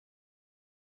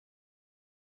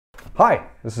Hi,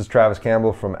 this is Travis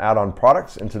Campbell from Add-on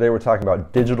Products, and today we're talking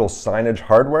about digital signage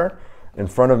hardware. In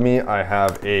front of me I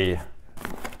have a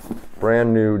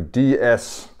brand new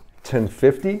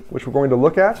DS1050, which we're going to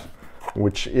look at,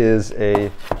 which is a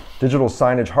digital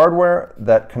signage hardware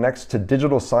that connects to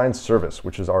Digital Sign Service,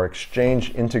 which is our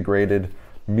Exchange integrated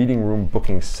meeting room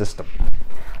booking system.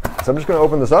 So I'm just going to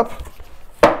open this up,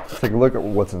 take a look at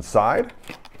what's inside.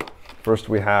 First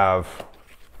we have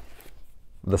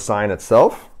the sign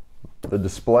itself, the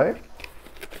display,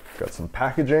 got some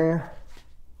packaging,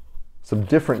 some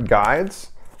different guides.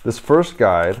 This first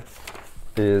guide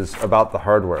is about the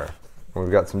hardware. And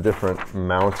we've got some different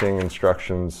mounting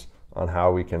instructions on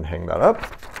how we can hang that up.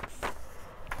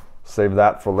 Save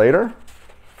that for later.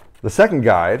 The second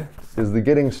guide is the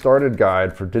Getting Started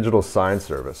guide for Digital Sign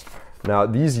Service. Now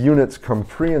these units come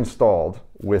pre-installed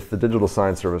with the Digital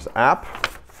Sign Service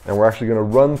app, and we're actually going to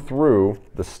run through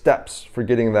the steps for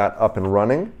getting that up and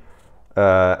running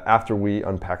after we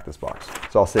unpack this box.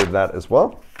 So I'll save that as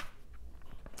well.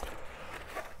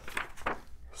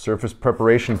 Surface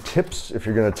preparation tips if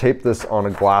you're going to tape this on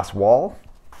a glass wall.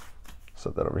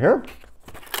 Set that over here.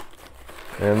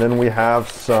 And then we have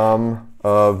some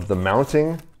of the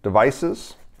mounting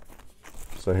devices.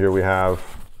 So here we have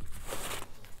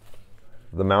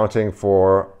the mounting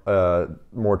for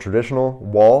more traditional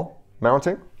wall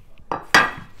mounting.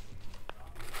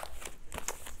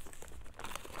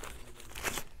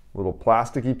 Little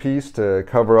plasticky piece to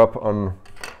cover up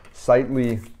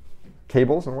unsightly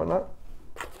cables and whatnot.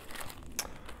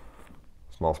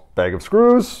 Small bag of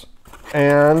screws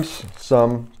and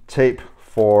some tape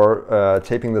for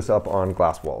taping this up on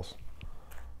glass walls.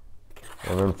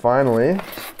 And then finally,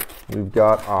 we've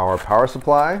got our power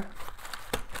supply.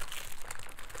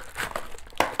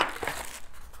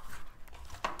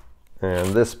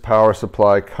 And this power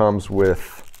supply comes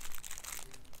with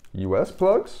US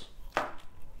plugs,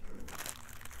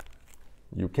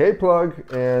 UK plug,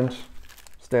 and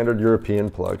standard European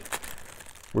plug.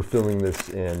 We're filming this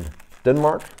in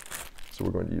Denmark, so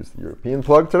we're going to use the European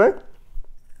plug today.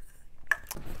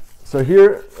 So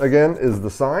here again is the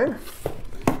sign.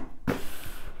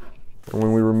 And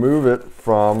when we remove it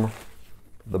from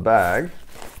the bag,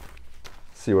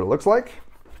 see what it looks like.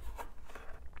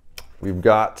 We've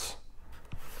got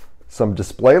some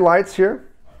display lights here,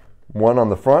 one on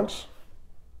the front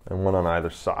and one on either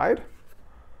side.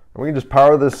 And we can just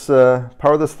power this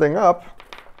thing up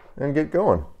and get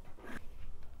going.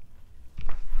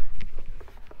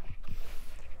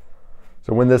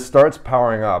 So when this starts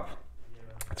powering up,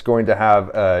 it's going to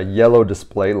have a yellow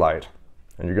display light,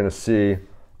 and you're going to see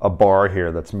a bar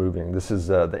here that's moving. This is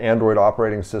the Android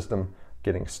operating system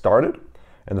getting started,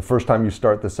 and the first time you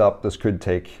start this up, this could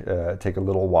take a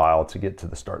little while to get to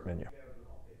the start menu.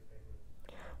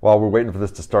 While we're waiting for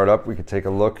this to start up, we could take a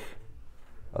look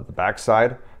at the back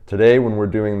side. Today, when we're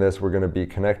doing this, we're going to be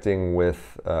connecting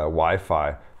with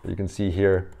Wi-Fi. You can see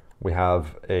here we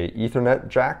have a Ethernet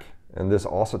jack, and this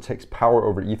also takes power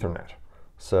over Ethernet.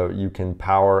 So you can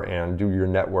power and do your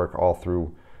network all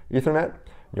through Ethernet.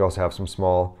 You also have some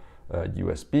small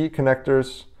USB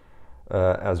connectors,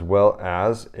 as well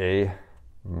as a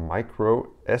micro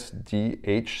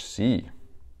SDHC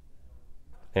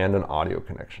and an audio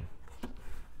connection.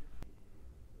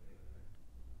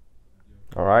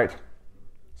 All right.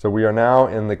 So we are now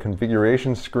in the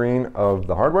configuration screen of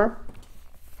the hardware.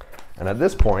 And at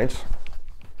this point,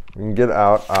 we can get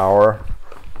out our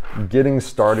Getting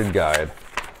Started guide.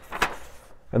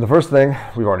 And the first thing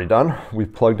we've already done,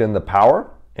 we've plugged in the power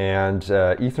and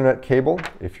Ethernet cable.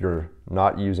 If you're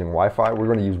not using Wi-Fi, we're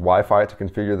going to use Wi-Fi to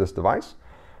configure this device.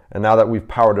 And now that we've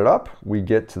powered it up, we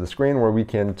get to the screen where we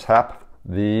can tap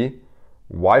the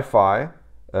Wi-Fi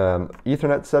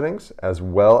Ethernet settings, as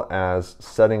well as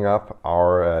setting up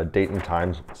our date and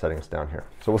time settings down here.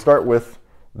 So we'll start with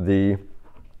the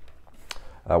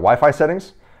Wi-Fi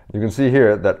settings. You can see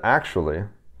here that actually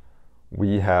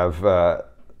we have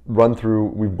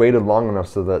we've waited long enough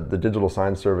so that the Digital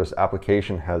Sign Service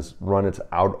application has run its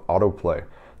autoplay.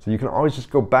 So you can always just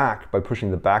go back by pushing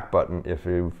the back button if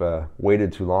you've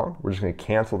waited too long. We're just going to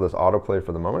cancel this autoplay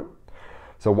for the moment.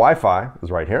 So Wi-Fi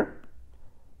is right here.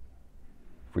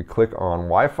 If we click on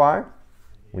Wi-Fi,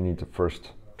 we need to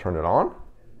first turn it on.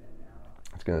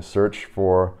 It's going to search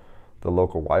for the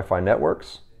local Wi-Fi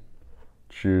networks.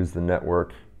 Choose the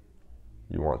network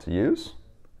you want to use.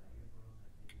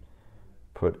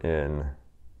 Put in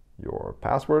your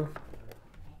password.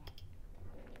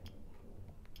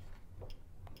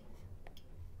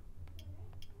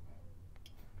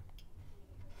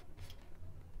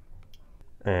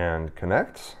 And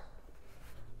connect.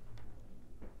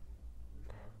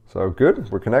 So good,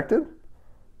 we're connected.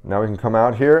 Now we can come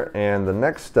out here, and the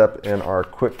next step in our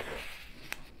quick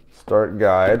start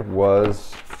guide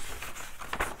was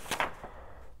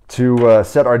to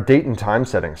set our date and time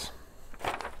settings.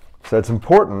 So it's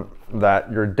important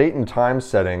that your date and time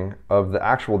setting of the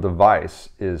actual device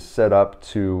is set up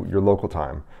to your local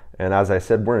time. And as I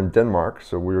said, we're in Denmark,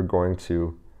 so we're going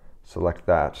to select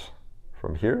that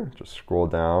from here. Just scroll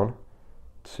down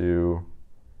to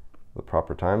the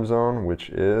proper time zone, which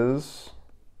is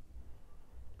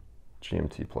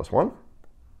GMT +1. You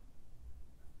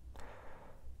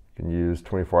can use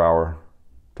 24-hour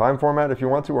time format if you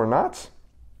want to or not.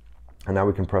 And now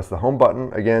we can press the home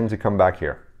button again to come back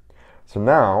here. So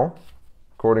now,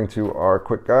 according to our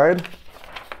quick guide,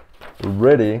 we're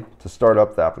ready to start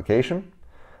up the application.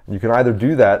 You can either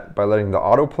do that by letting the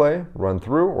autoplay run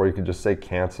through, or you can just say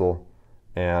cancel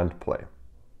and play.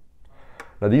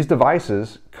 Now these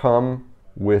devices come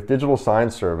with digital sign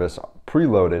service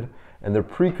preloaded, and they're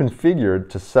pre-configured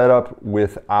to set up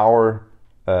with our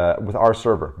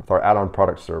server, with our add-on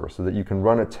product server, so that you can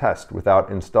run a test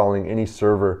without installing any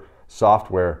server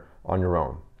software on your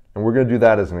own. And we're going to do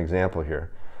that as an example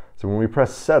here. So when we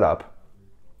press setup,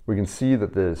 we can see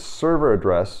that the server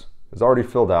address is already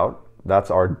filled out.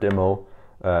 That's our demo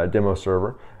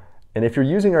server. And if you're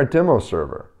using our demo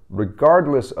server,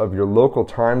 regardless of your local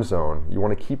time zone, you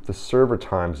want to keep the server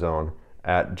time zone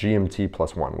at GMT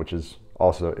 +1, which is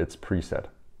also its preset.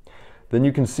 Then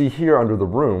you can see here under the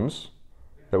rooms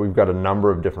that we've got a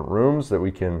number of different rooms that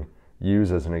we can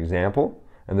use as an example.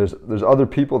 And there's other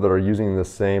people that are using the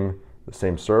same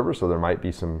server, so there might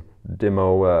be some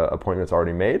demo appointments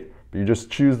already made. But you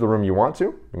just choose the room you want to.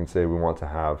 You can say we want to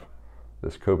have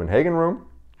this Copenhagen room.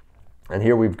 And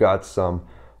here we've got some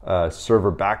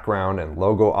server background and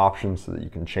logo options so that you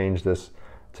can change this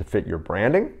to fit your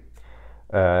branding.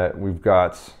 We've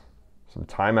got some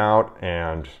timeout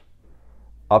and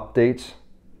update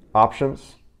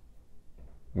options.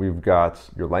 We've got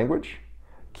your language.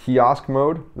 Kiosk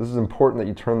mode, this is important that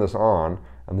you turn this on,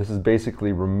 and this is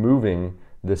basically removing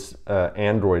this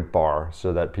Android bar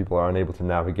so that people are unable to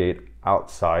navigate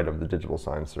outside of the digital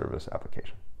sign service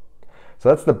application. So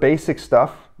that's the basic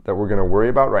stuff that we're going to worry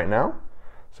about right now.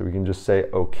 So we can just say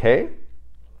OK,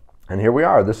 and here we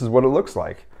are. This is what it looks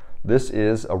like. This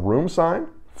is a room sign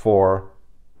for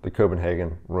the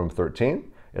Copenhagen Room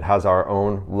 13. It has our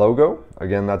own logo.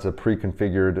 Again, that's a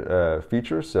pre-configured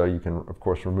feature, so you can, of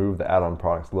course, remove the add-on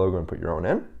products logo and put your own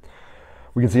in.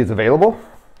 We can see it's available.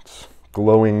 It's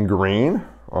glowing green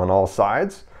on all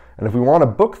sides. And if we want to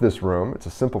book this room, it's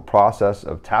a simple process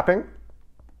of tapping.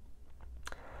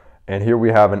 And here we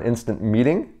have an instant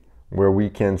meeting where we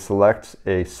can select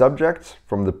a subject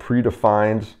from the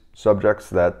predefined subjects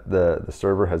that the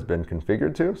server has been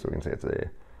configured to. So we can say it's a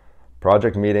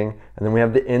project meeting. And then we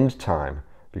have the end time,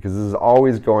 because this is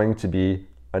always going to be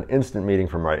an instant meeting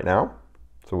from right now.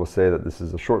 So we'll say that this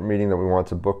is a short meeting that we want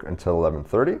to book until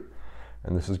 11:30,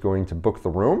 and this is going to book the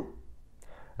room.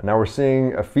 And now we're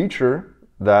seeing a feature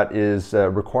that is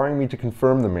requiring me to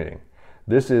confirm the meeting.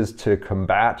 This is to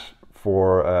combat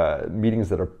for meetings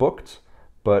that are booked,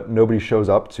 but nobody shows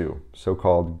up to,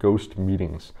 so-called ghost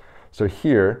meetings. So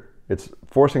here, it's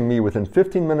forcing me within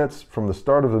 15 minutes from the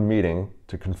start of the meeting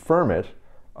to confirm it.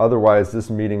 Otherwise, this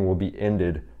meeting will be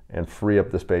ended and free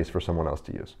up the space for someone else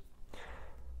to use.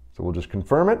 So we'll just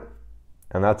confirm it,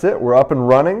 and that's it. We're up and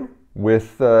running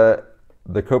with the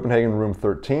Copenhagen Room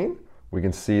 13. We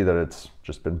can see that it's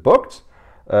just been booked,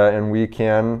 and we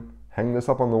can hang this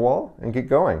up on the wall and get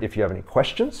going. If you have any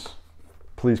questions,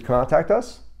 please contact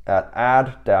us at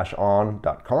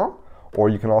add-on.com, or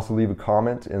you can also leave a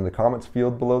comment in the comments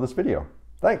field below this video.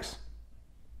 Thanks.